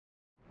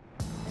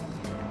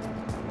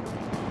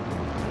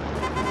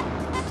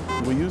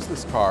We use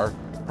this car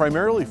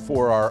primarily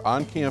for our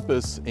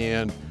on-campus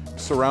and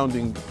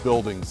surrounding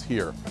buildings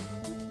here.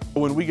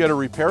 When we get a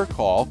repair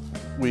call,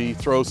 we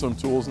throw some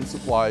tools and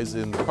supplies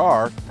in the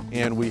car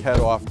and we head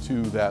off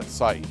to that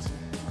site.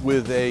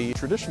 With a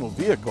traditional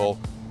vehicle,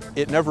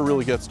 it never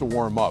really gets to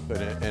warm up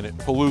and it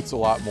pollutes a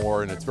lot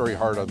more, and it's very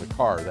hard on the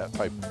car, that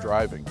type of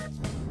driving.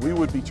 We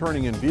would be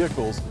turning in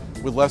vehicles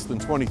with less than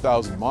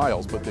 20,000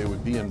 miles, but they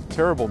would be in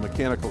terrible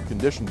mechanical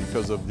condition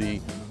because of the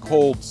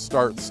cold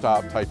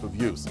start-stop type of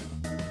use.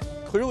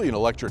 Clearly an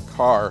electric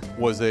car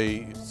was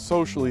a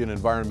socially and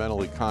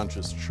environmentally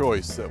conscious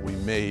choice that we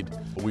made.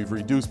 We've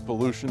reduced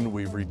pollution,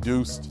 we've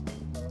reduced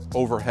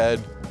overhead.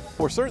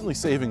 We're certainly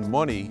saving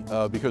money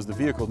because the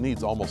vehicle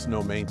needs almost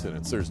no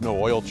maintenance. There's no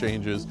oil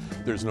changes,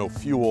 there's no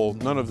fuel,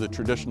 none of the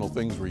traditional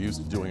things we're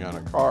used to doing on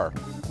a car.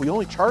 We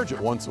only charge it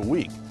once a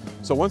week.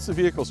 So once the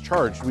vehicle's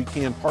charged, we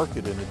can park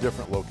it in a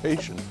different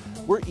location.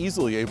 We're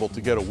easily able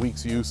to get a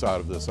week's use out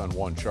of this on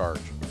one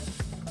charge.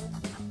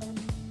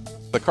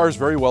 The car's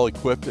very well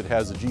equipped. It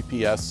has a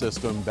GPS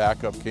system,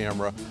 backup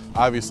camera,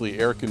 obviously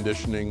air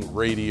conditioning,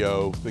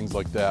 radio, things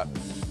like that.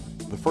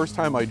 The first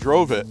time I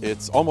drove it,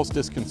 it's almost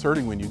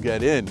disconcerting when you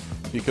get in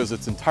because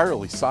it's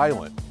entirely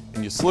silent.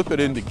 And you slip it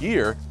into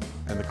gear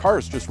and the car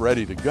is just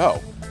ready to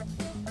go.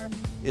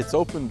 It's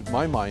opened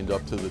my mind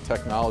up to the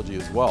technology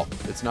as well.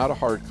 It's not a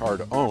hard car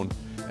to own.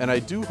 And I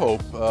do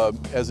hope,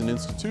 as an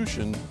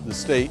institution, the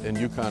state and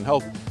UConn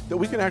Health, that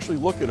we can actually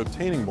look at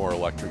obtaining more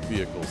electric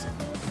vehicles.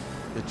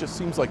 It just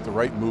seems like the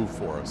right move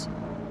for us.